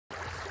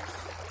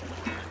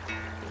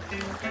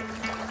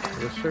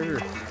Yes, sir.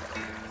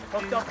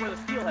 Hooked up with a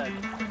steelhead.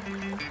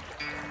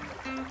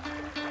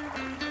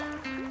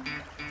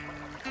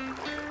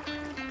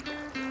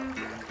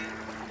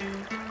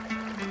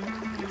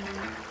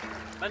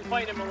 Been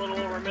fighting him a little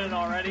over a minute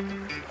already.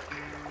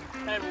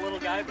 Kind of a little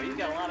guy, but he's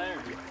got a lot of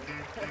energy.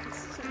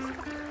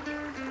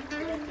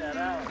 Check that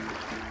out.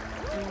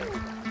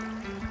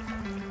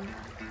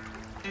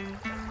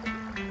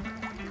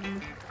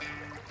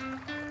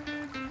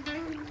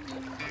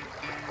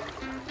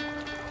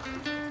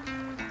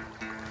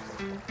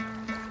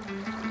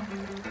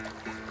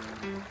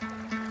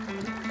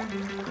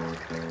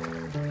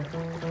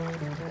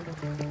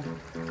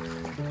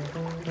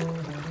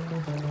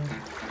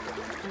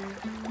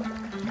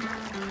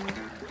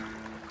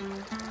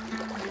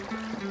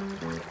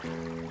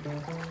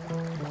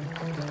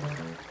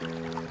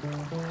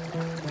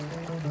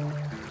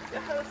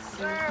 Yes,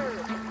 sir!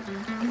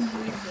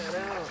 Check that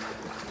out.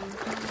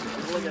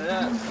 Look at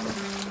that.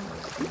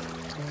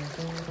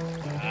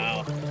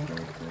 Wow.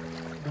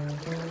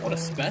 What a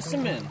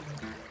specimen.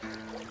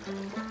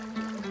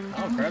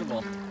 How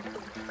incredible.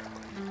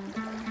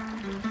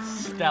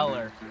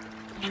 Stellar.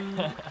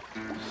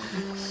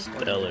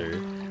 Stellar.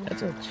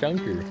 That's a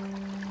chunker.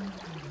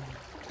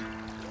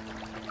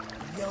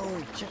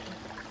 Yo,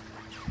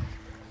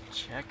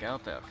 check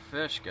out that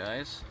fish,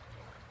 guys.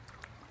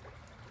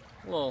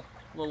 A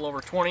little over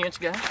 20-inch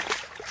guy.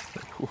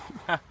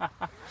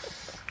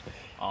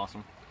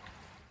 Awesome.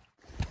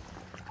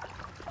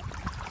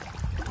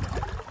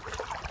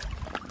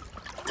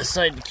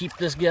 Decided to keep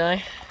this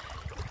guy.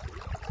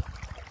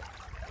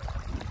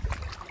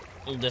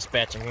 We'll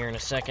dispatch him here in a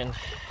second.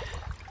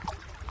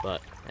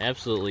 But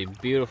absolutely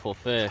beautiful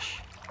fish.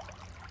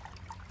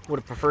 Would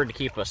have preferred to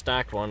keep a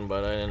stocked one,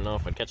 but I didn't know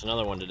if I'd catch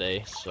another one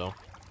today. So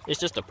it's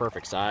just a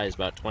perfect size,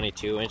 about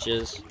 22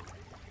 inches.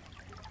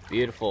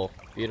 Beautiful,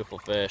 beautiful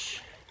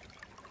fish.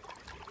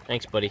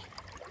 Thanks, buddy.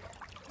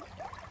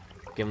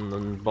 Give him the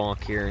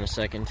bonk here in a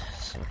second.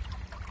 So.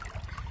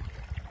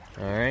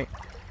 All right.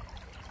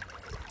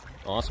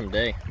 Awesome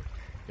day.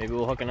 Maybe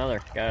we'll hook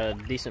another. Got a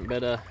decent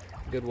bit of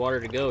good water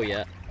to go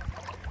yet.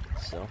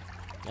 So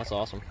that's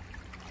awesome.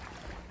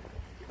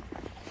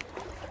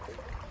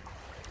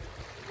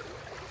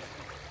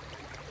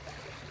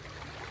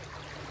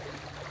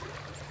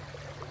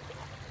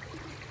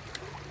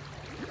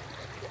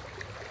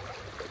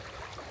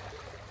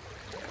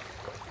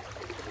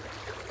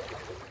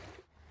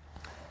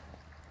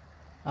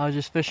 I was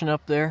just fishing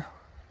up there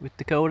with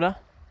Dakota.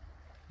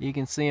 You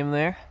can see him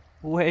there,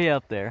 way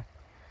up there.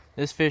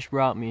 This fish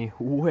brought me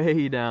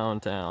way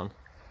downtown.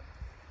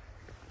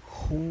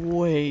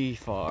 Way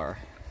far.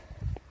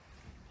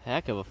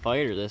 Heck of a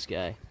fighter, this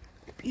guy.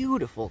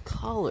 Beautiful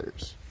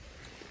colors.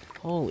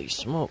 Holy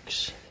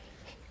smokes.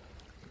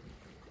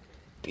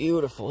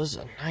 Beautiful. This is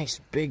a nice,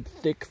 big,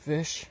 thick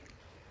fish.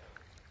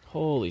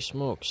 Holy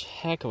smokes.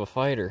 Heck of a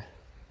fighter.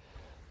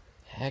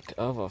 Heck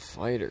of a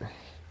fighter.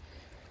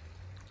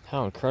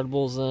 How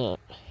incredible is that?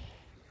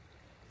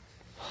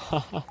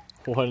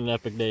 What an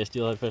epic day of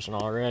steelhead fishing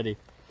already.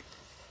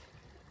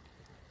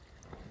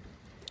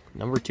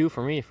 Number 2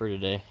 for me for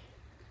today.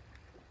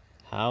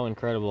 How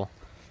incredible.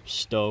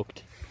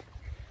 Stoked.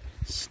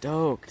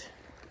 Stoked.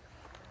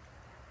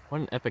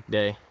 What an epic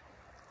day.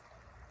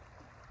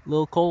 A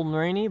little cold and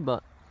rainy,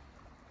 but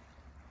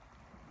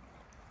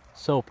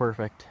so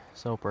perfect.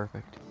 So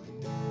perfect.